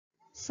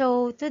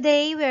So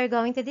today we are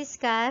going to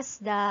discuss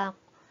the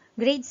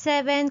Grade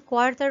 7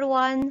 Quarter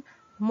 1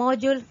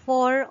 Module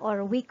 4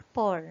 or Week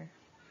 4.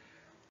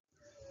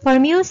 For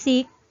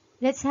music,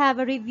 let's have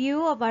a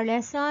review of our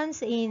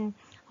lessons in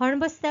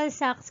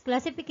Hornbostel-Sachs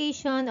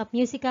classification of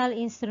musical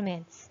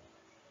instruments.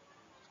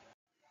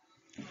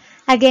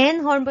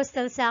 Again,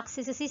 Hornbostel-Sachs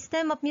is a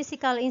system of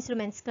musical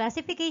instruments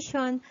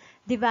classification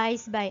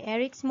devised by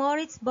Erich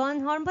Moritz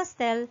von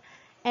Hornbostel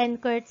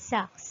and Kurt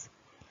Sachs.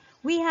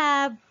 We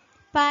have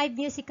 5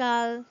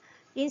 musical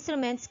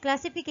instruments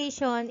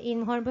classification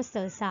in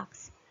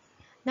Hornbostel-Sachs.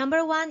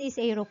 Number 1 is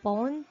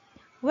aerophone,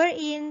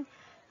 wherein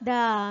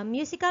the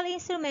musical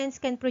instruments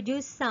can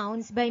produce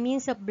sounds by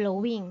means of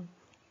blowing.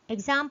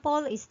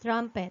 Example is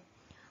trumpet.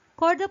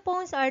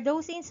 Chordophones are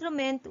those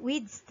instruments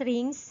with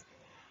strings,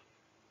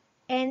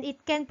 and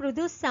it can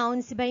produce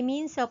sounds by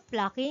means of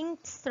plucking,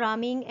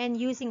 strumming, and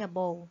using a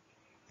bow.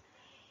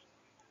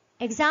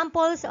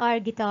 Examples are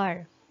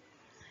guitar.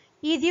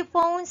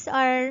 Idiophones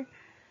are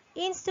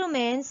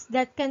instruments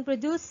that can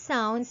produce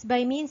sounds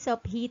by means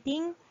of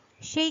hitting,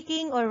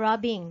 shaking, or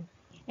rubbing.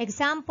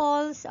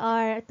 Examples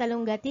are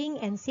talungating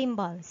and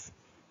cymbals.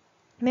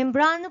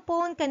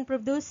 Membranophone can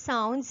produce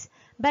sounds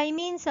by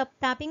means of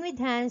tapping with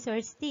hands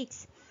or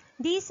sticks.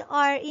 These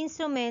are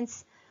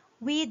instruments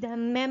with a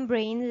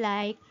membrane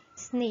like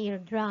snare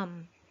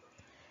drum.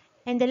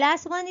 And the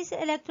last one is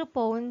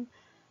electrophone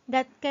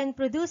that can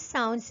produce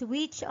sounds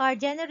which are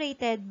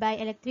generated by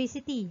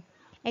electricity.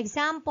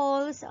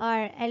 Examples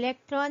are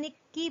electronic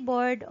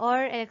keyboard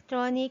or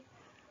electronic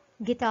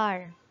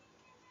guitar.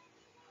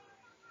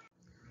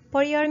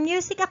 For your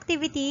music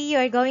activity, you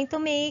are going to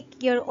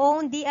make your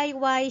own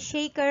DIY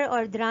shaker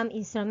or drum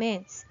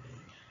instruments.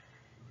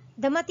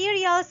 The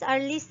materials are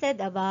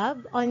listed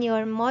above on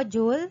your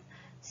module.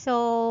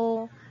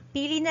 So,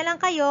 pili na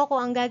lang kayo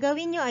kung ang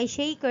gagawin nyo ay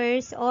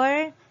shakers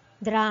or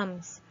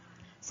drums.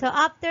 So,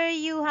 after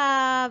you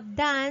have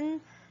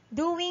done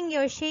doing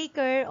your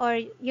shaker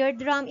or your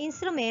drum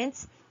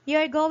instruments, you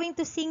are going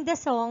to sing the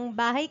song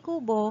Bahay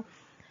Kubo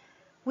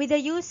with the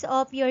use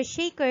of your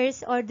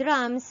shakers or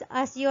drums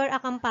as your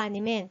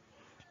accompaniment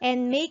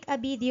and make a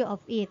video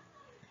of it.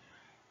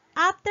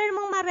 After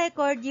mong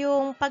ma-record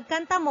yung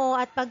pagkanta mo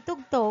at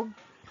pagtugtog,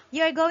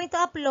 you're going to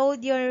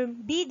upload your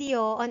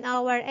video on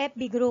our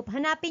FB group.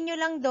 Hanapin nyo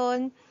lang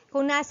doon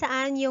kung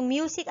nasaan yung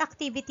music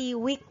activity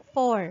week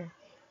 4.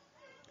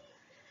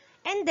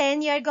 And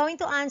then, you're going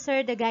to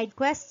answer the guide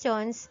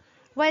questions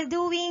while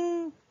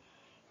doing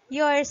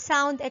your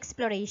sound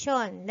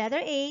exploration.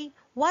 Letter A,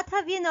 what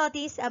have you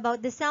noticed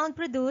about the sound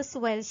produced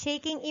while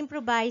shaking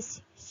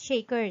improvised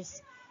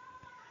shakers?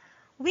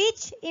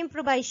 Which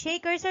improvised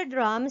shakers or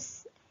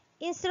drums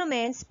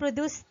instruments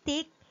produce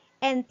thick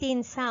and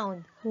thin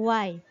sound?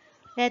 Why?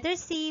 Letter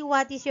C,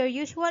 what is your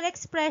usual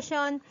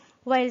expression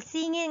while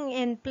singing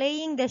and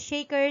playing the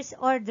shakers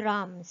or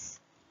drums?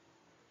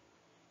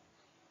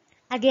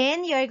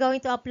 Again, you are going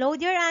to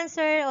upload your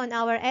answer on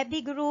our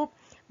FB group,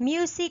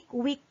 Music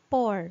Week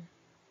 4.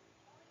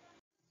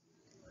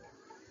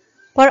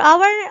 For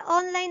our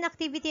online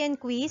activity and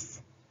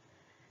quiz,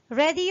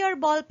 ready your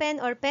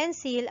ballpen or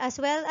pencil as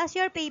well as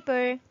your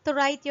paper to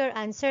write your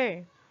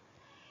answer.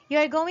 You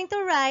are going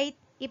to write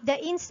if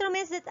the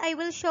instruments that I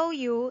will show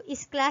you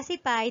is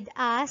classified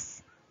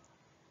as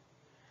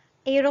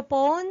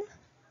aerophone,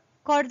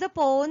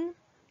 chordophone,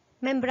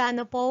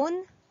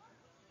 membranophone,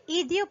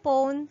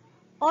 idiophone,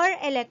 or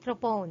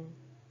electrophone.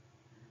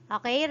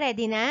 Okay,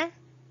 ready na?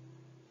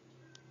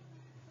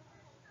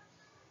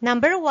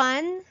 Number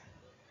 1,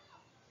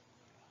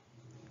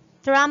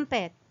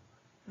 trumpet.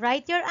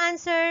 Write your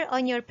answer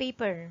on your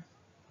paper.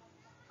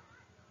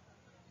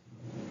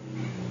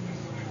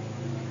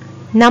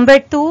 Number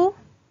 2,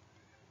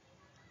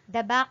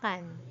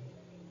 dabakan.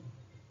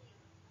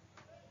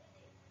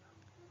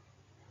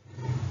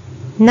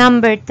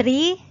 Number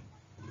 3,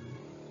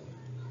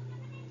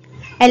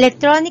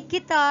 electronic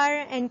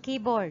guitar and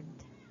keyboard.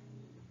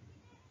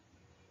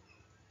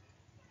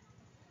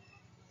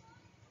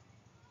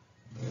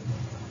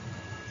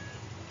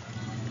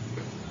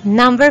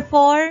 Number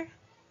 4,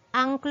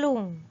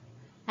 angklung.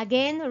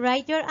 Again,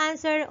 write your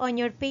answer on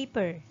your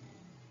paper.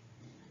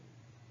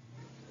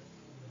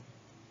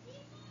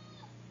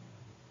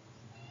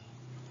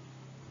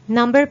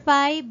 Number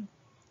 5,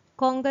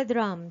 conga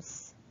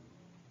drums.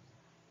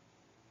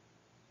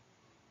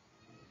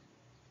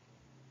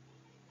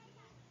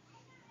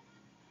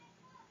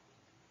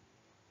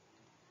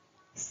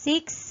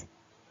 Six,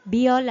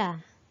 viola.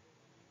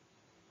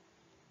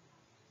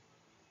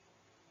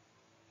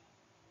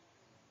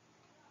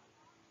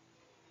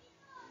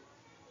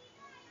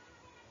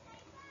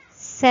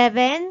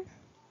 7,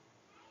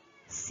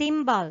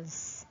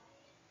 cymbals.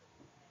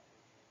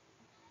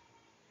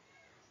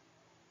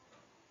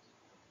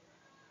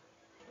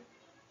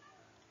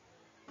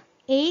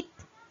 8,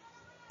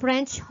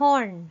 French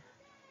horn.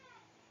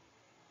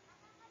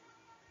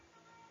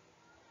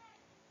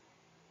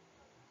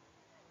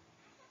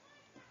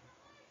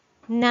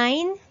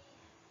 9,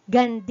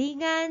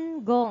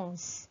 gandingan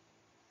gongs.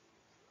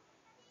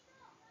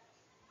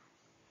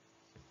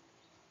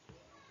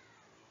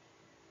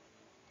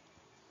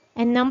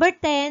 And number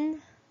 10,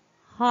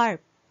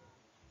 harp.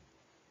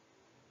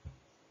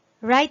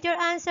 Write your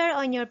answer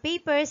on your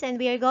papers and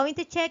we are going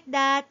to check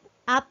that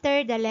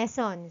after the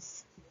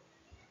lessons.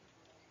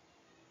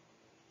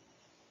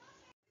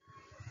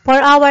 For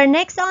our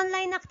next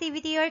online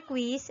activity or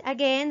quiz,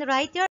 again,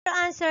 write your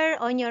answer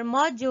on your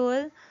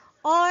module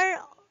or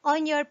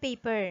on your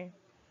paper.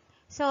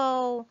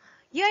 So,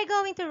 you are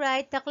going to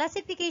write the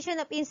classification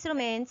of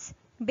instruments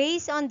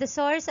based on the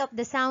source of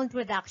the sound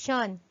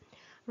production.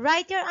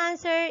 Write your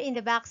answer in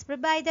the box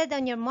provided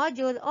on your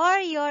module or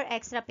your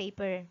extra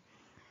paper.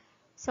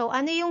 So,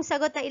 ano yung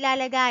sagot na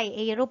ilalagay?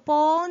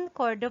 Aerophone,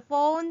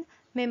 chordophone,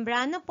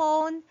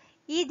 membranophone,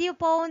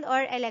 idiophone,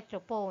 or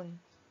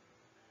electrophone?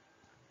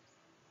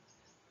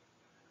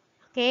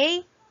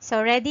 Okay,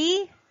 so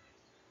ready?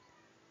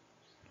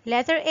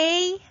 Letter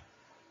A,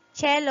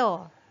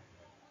 cello.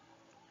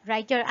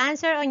 Write your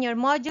answer on your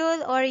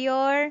module or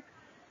your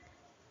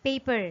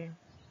paper.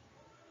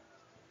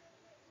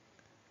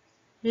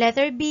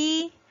 Letter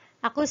B,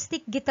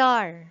 acoustic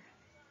guitar.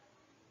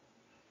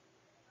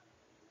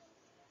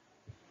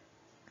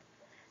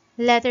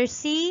 Letter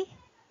C,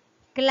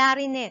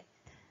 clarinet.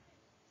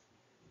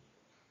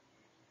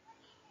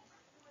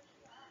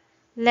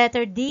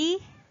 Letter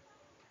D,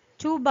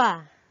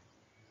 tuba.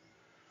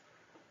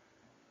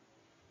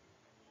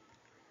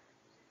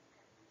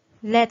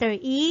 Letter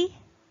E,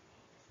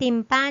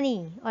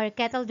 timpani or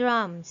kettle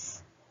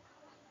drums.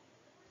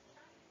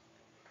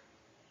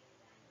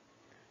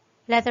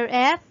 Letter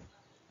F,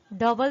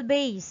 double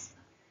bass.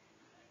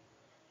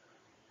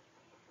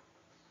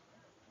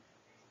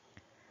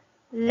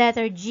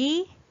 Letter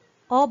G,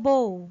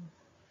 oboe.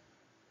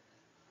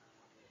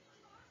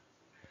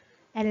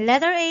 And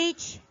letter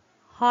H,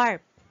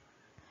 harp.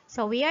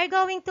 So we are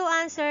going to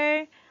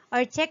answer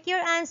or check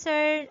your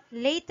answer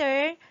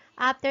later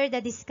after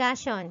the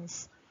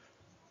discussions.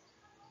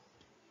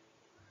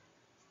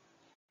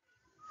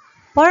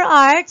 For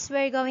arts,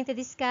 we're going to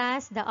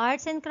discuss the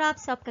arts and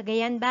crafts of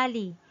Cagayan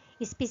Valley,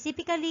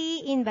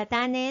 specifically in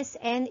Batanes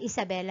and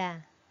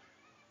Isabela.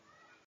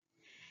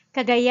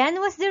 Cagayan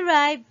was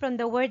derived from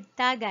the word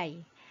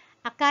tagay,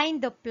 a kind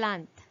of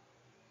plant,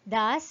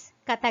 thus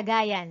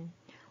Katagayan,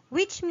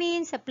 which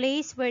means a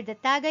place where the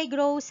tagay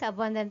grows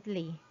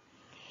abundantly.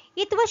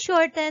 It was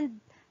shortened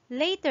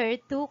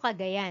later to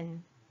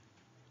Cagayan.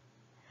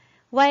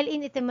 While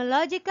in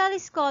etymological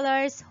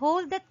scholars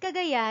hold that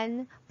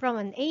Cagayan from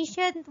an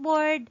ancient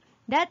word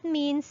that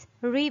means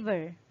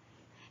river.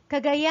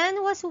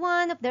 Cagayan was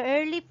one of the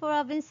early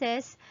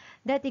provinces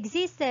that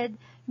existed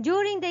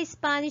during the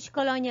Spanish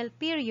colonial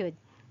period,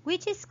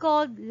 which is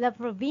called La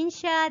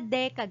Provincia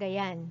de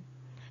Cagayan.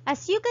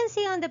 As you can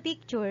see on the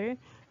picture,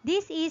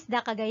 this is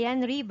the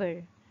Cagayan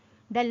River,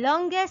 the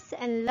longest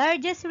and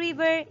largest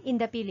river in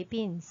the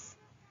Philippines.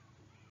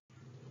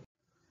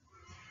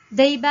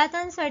 The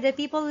Ibatans are the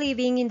people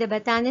living in the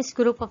Batanes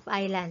group of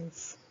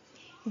islands.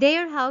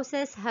 Their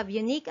houses have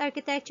unique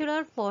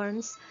architectural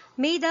forms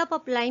made up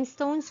of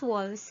limestone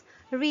walls,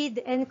 reed,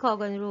 and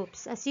cogon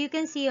roofs, as you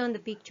can see on the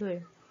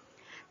picture.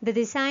 The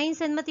designs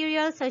and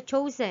materials are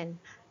chosen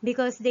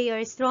because they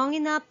are strong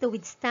enough to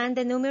withstand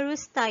the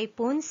numerous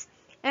typhoons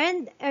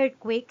and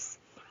earthquakes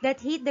that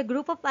hit the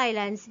group of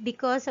islands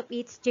because of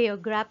its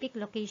geographic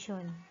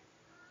location.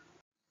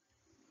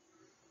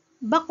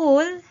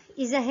 Bakul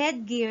is a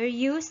headgear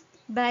used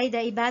by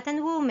the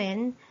Ibatan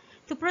women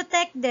to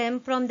protect them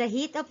from the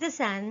heat of the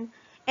sun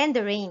and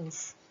the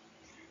rains.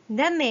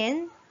 The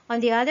men, on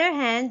the other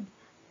hand,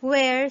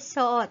 wear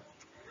soot,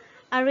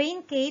 a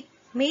rain cape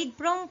made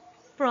from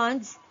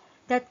fronds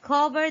that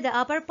cover the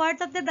upper part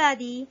of the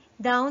body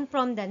down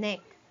from the neck.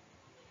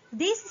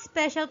 This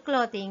special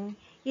clothing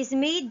is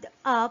made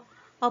up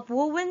of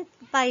woven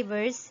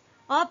fibers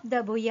of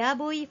the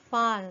buyaboy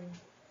palm,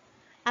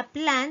 a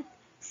plant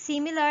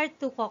similar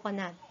to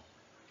coconut.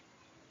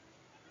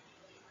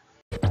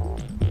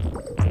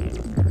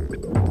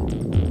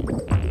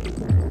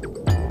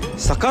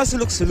 Sa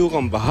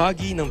kasulok-sulukang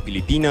bahagi ng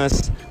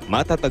Pilipinas,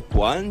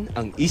 matatagpuan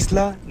ang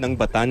isla ng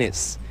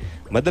Batanes.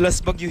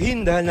 Madalas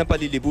bagyuhin dahil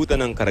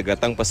napalilibutan ng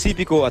karagatang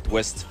Pasipiko at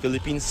West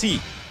Philippine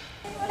Sea.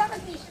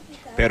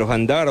 Pero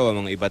handa raw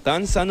ang mga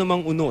Ibatan sa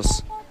anumang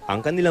unos. Ang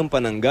kanilang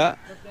panangga,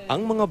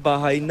 ang mga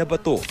bahay na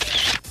bato.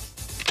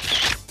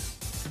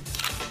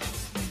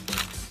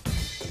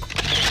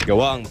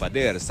 Gawa ang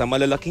pader sa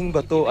malalaking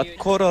bato at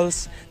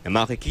corals na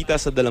makikita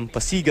sa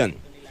dalampasigan,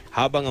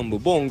 habang ang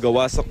bubong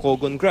gawa sa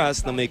cogon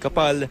grass na may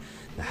kapal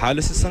na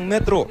halos 1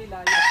 metro.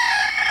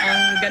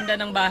 Ang ganda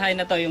ng bahay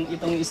na to,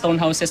 itong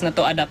stone houses na to,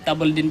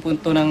 adaptable din po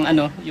ito ng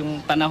yung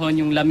panahon,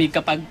 yung lamig.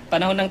 Kapag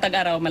panahon ng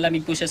tag-araw,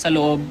 malamig po siya sa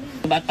loob.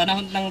 At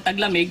panahon ng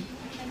taglamig,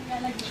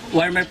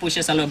 warmer po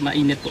siya sa loob,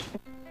 mainit po.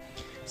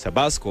 Sa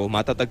Basco,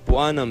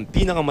 matatagpuan ang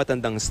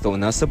pinakamatandang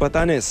stone house sa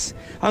Batanes,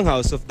 ang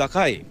House of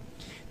Dakay.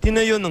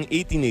 Tinayo noong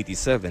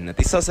 1887 at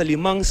isa sa 5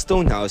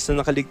 stone house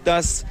na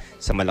nakaligtas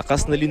sa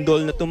malakas na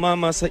lindol na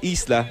tumama sa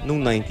isla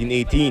noong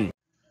 1918.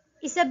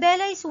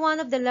 Isabela is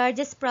one of the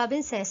largest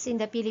provinces in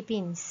the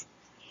Philippines.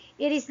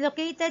 It is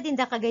located in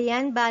the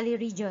Cagayan Valley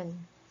region.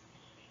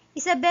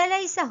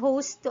 Isabela is a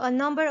host to a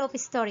number of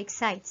historic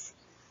sites,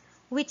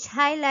 which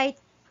highlight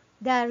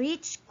the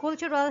rich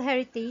cultural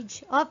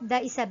heritage of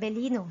the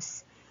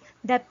Isabelinos,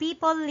 the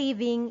people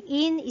living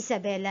in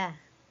Isabela.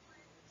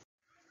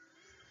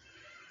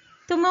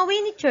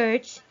 Tumawini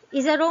Church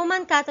is a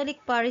Roman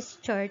Catholic parish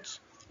church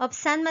of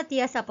San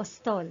Matias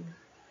Apostol.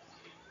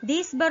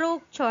 This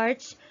Baroque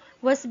church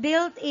was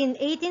built in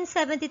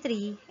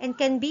 1873 and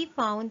can be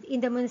found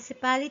in the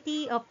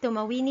municipality of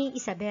Tumawini,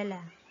 Isabela.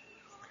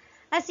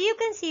 As you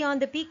can see on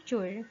the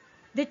picture,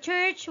 the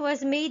church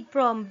was made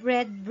from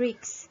red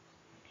bricks.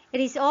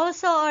 It is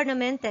also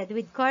ornamented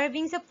with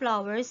carvings of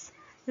flowers,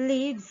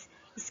 leaves,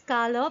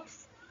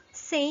 scallops,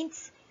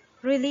 saints,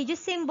 religious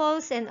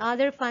symbols, and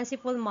other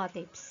fanciful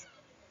motifs.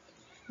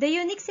 The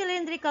unique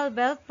cylindrical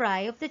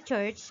belfry of the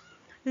church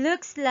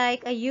looks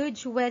like a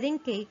huge wedding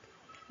cake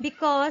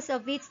because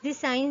of its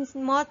design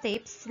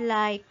motifs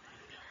like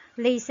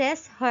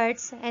laces,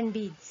 hearts, and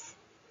beads.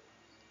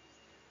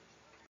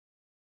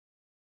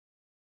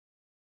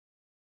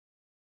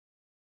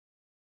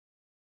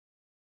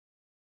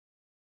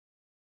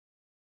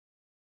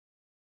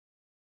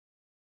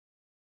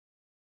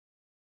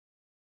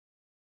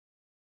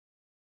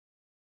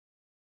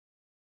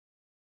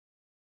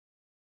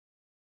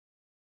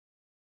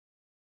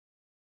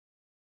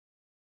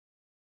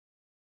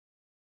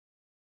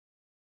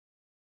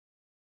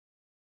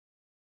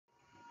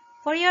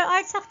 For your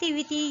arts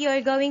activity, you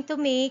are going to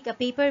make a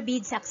paper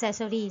beads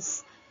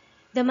accessories.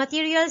 The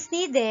materials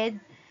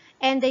needed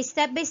and the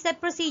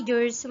step-by-step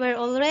procedures were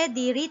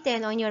already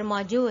written on your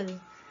module.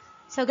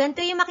 So,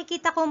 ganito yung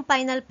makikita kong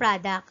final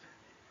product.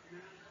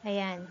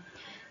 Ayan.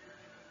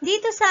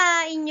 Dito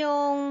sa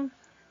inyong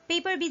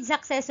paper beads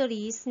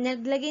accessories,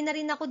 naglagay na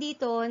rin ako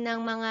dito ng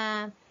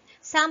mga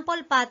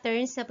sample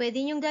patterns na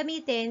pwede nyong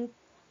gamitin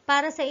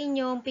para sa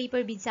inyong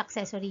paper beads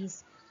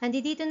accessories.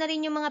 Nandito na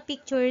rin yung mga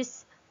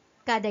pictures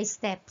kada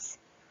steps.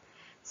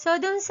 So,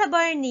 dun sa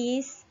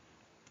varnish,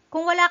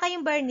 kung wala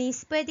kayong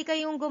varnish, pwede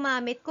kayong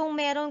gumamit kung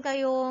meron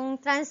kayong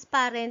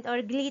transparent or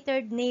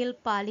glittered nail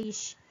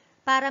polish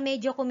para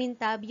medyo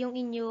kumintab yung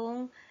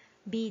inyong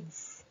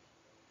beads.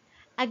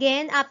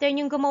 Again, after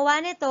nyong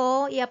gumawa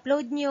nito,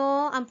 i-upload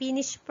nyo ang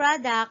finished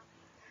product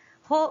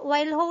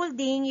while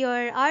holding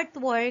your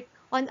artwork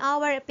on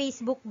our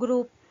Facebook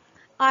group,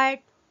 Art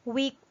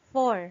Week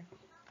 4.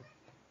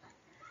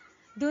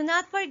 Do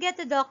not forget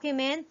to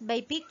document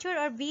by picture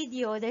or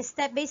video the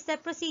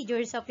step-by-step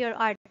procedures of your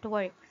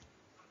artwork.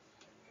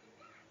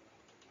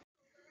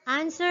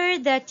 Answer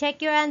the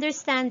Check Your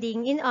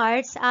Understanding in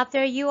Arts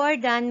after you are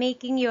done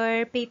making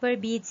your paper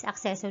beads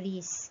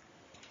accessories.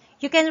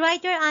 You can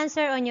write your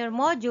answer on your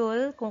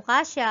module, kung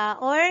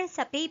kasya, or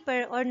sa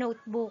paper or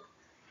notebook,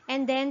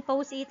 and then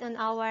post it on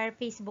our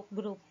Facebook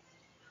group.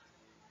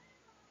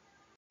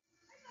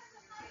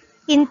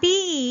 In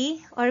PE,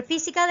 or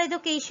Physical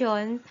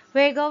Education,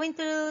 we're going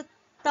to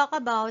talk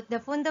about the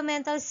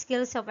fundamental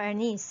skills of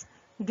harness,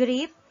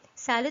 grip,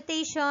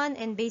 salutation,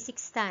 and basic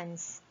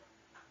stance.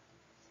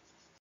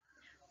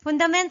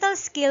 Fundamental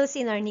skills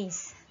in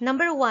harness.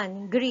 Number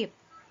 1, grip.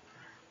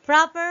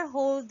 Proper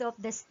hold of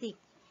the stick.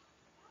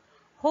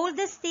 Hold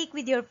the stick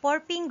with your 4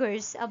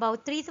 fingers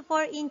about 3 to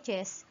 4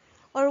 inches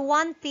or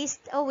 1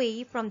 fist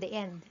away from the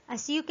end,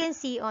 as you can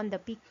see on the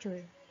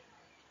picture.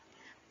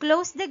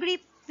 Close the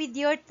grip with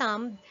your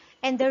thumb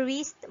and the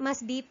wrist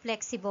must be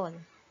flexible.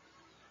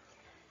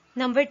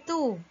 Number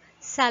 2,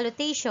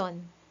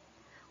 salutation.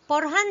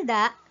 For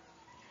handa,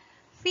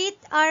 feet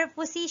are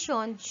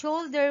positioned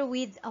shoulder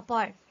width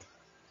apart.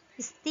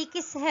 Stick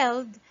is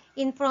held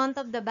in front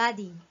of the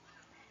body,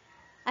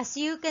 as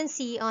you can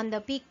see on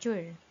the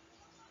picture.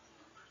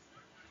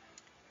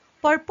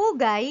 For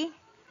pugay,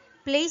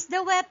 place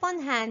the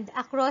weapon hand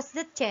across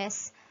the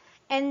chest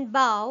and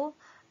bow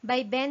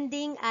by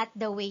bending at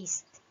the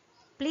waist.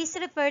 Please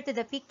refer to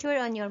the picture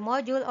on your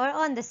module or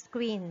on the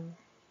screen.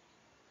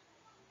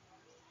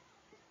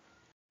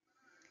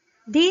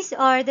 These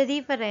are the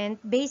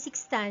different basic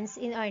stance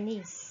in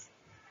harness.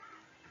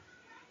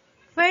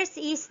 First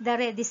is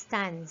the ready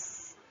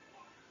stance.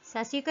 So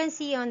as you can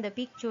see on the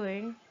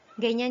picture,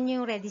 ganyan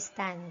yung ready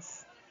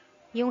stance,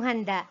 yung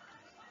handa.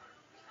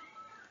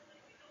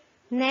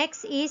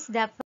 Next is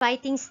the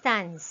fighting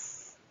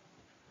stance.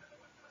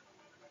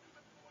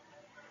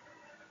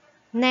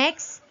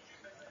 Next,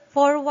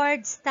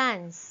 forward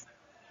stance.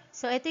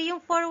 So ito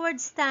yung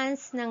forward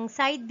stance ng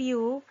side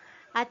view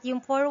at yung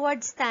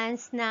forward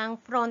stance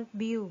ng front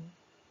view.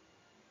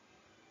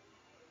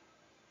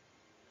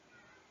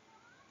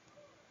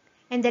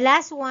 And the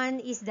last one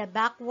is the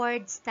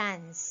backward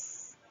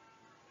stance.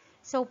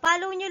 So,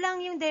 follow nyo lang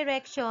yung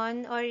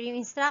direction or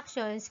yung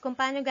instructions kung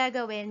paano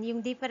gagawin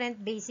yung different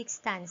basic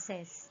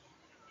stances.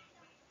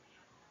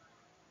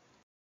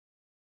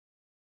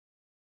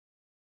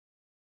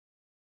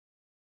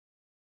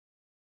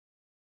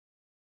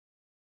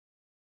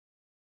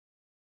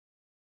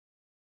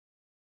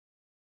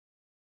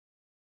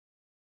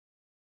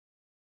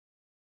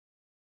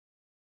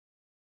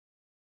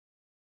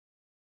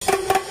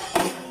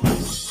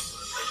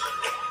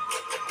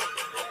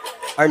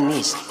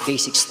 Harness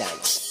basic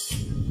stance.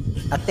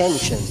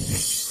 Attention!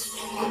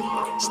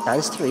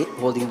 Stand straight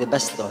holding the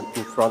baston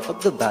in front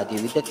of the body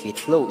with the feet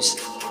closed.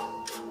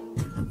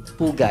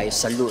 Pugay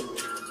salute.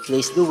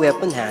 Place the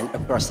weapon hand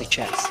across the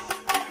chest.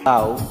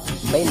 Bow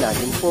by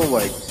nodding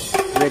forward.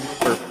 Ready to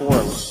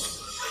perform.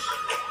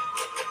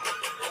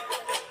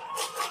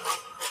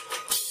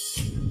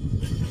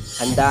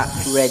 Handa,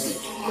 ready.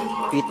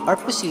 Feet are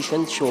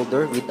positioned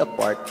shoulder width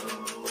apart.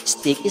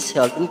 Stick is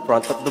held in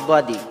front of the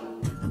body.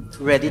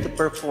 Ready to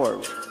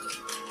perform.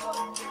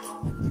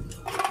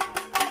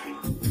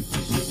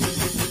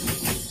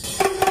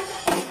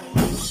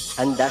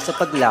 Handa sa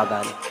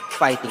paglaban,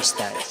 fighting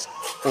stance.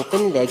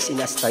 Open legs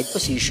in a stride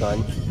position,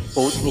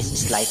 both knees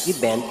slightly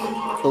bent,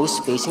 toes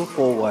facing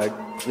forward,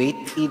 weight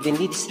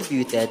evenly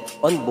distributed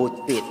on both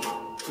feet.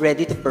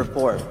 Ready to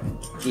perform.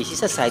 This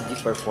is a side view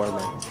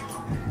performance.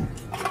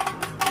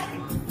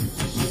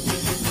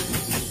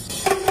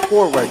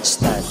 Forward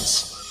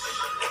stance.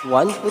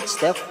 1 foot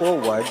step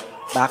forward,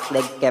 back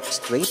leg kept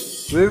straight,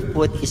 rear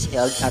foot is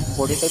held at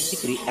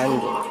 45-degree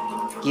angle.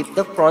 Keep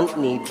the front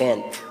knee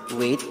bent.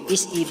 Weight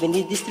is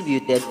evenly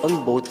distributed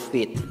on both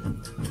feet.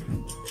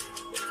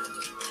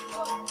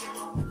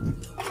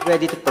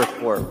 Ready to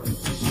perform.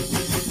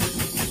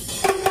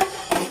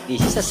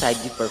 This is a side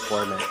view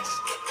performance.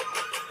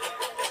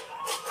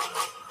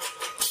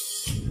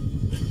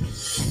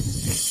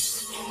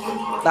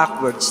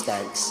 Backward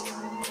stance.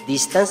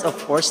 Distance of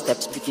 4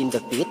 steps between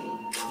the feet.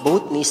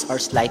 Both knees are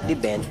slightly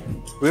bent.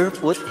 Rear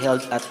foot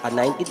held at a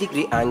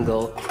 90-degree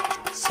angle.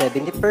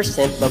 70%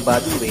 the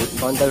body weight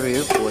on the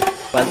rear foot,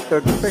 while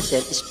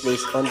 30% is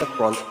placed on the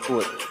front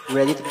foot.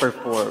 Ready to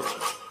perform.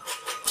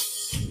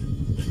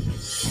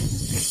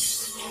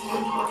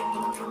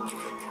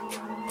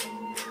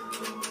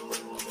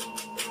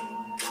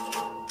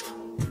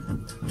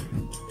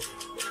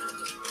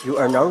 You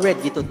are now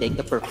ready to take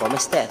the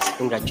performance test.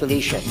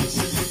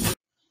 Congratulations!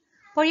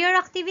 For your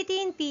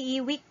activity in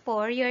PE Week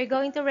 4, you are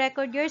going to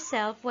record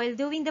yourself while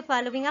doing the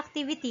following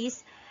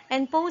activities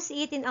and post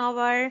it in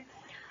our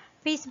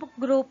Facebook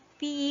group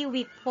PE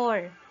Week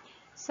 4.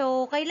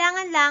 So,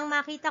 kailangan lang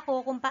makita ko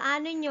kung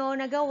paano nyo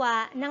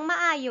nagawa ng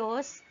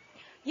maayos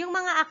yung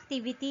mga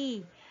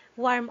activity.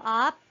 Warm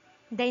up,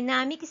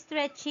 dynamic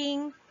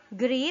stretching,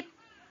 grip,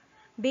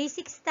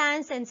 basic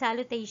stance and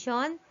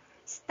salutation,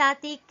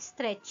 static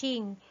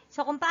stretching.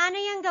 So, kung paano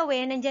yan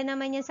gawin, nandyan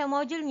naman yan sa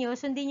module nyo,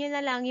 sundin nyo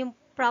na lang yung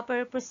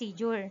proper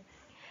procedure.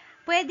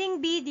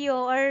 Pwedeng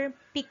video or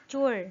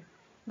picture.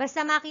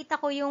 Basta makita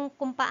ko yung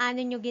kung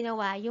paano nyo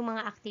ginawa yung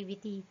mga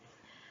activity.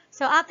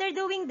 So, after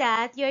doing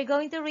that, you're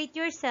going to rate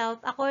yourself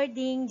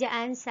according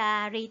dyan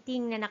sa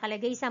rating na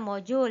nakalagay sa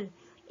module,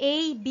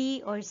 A,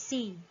 B, or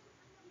C.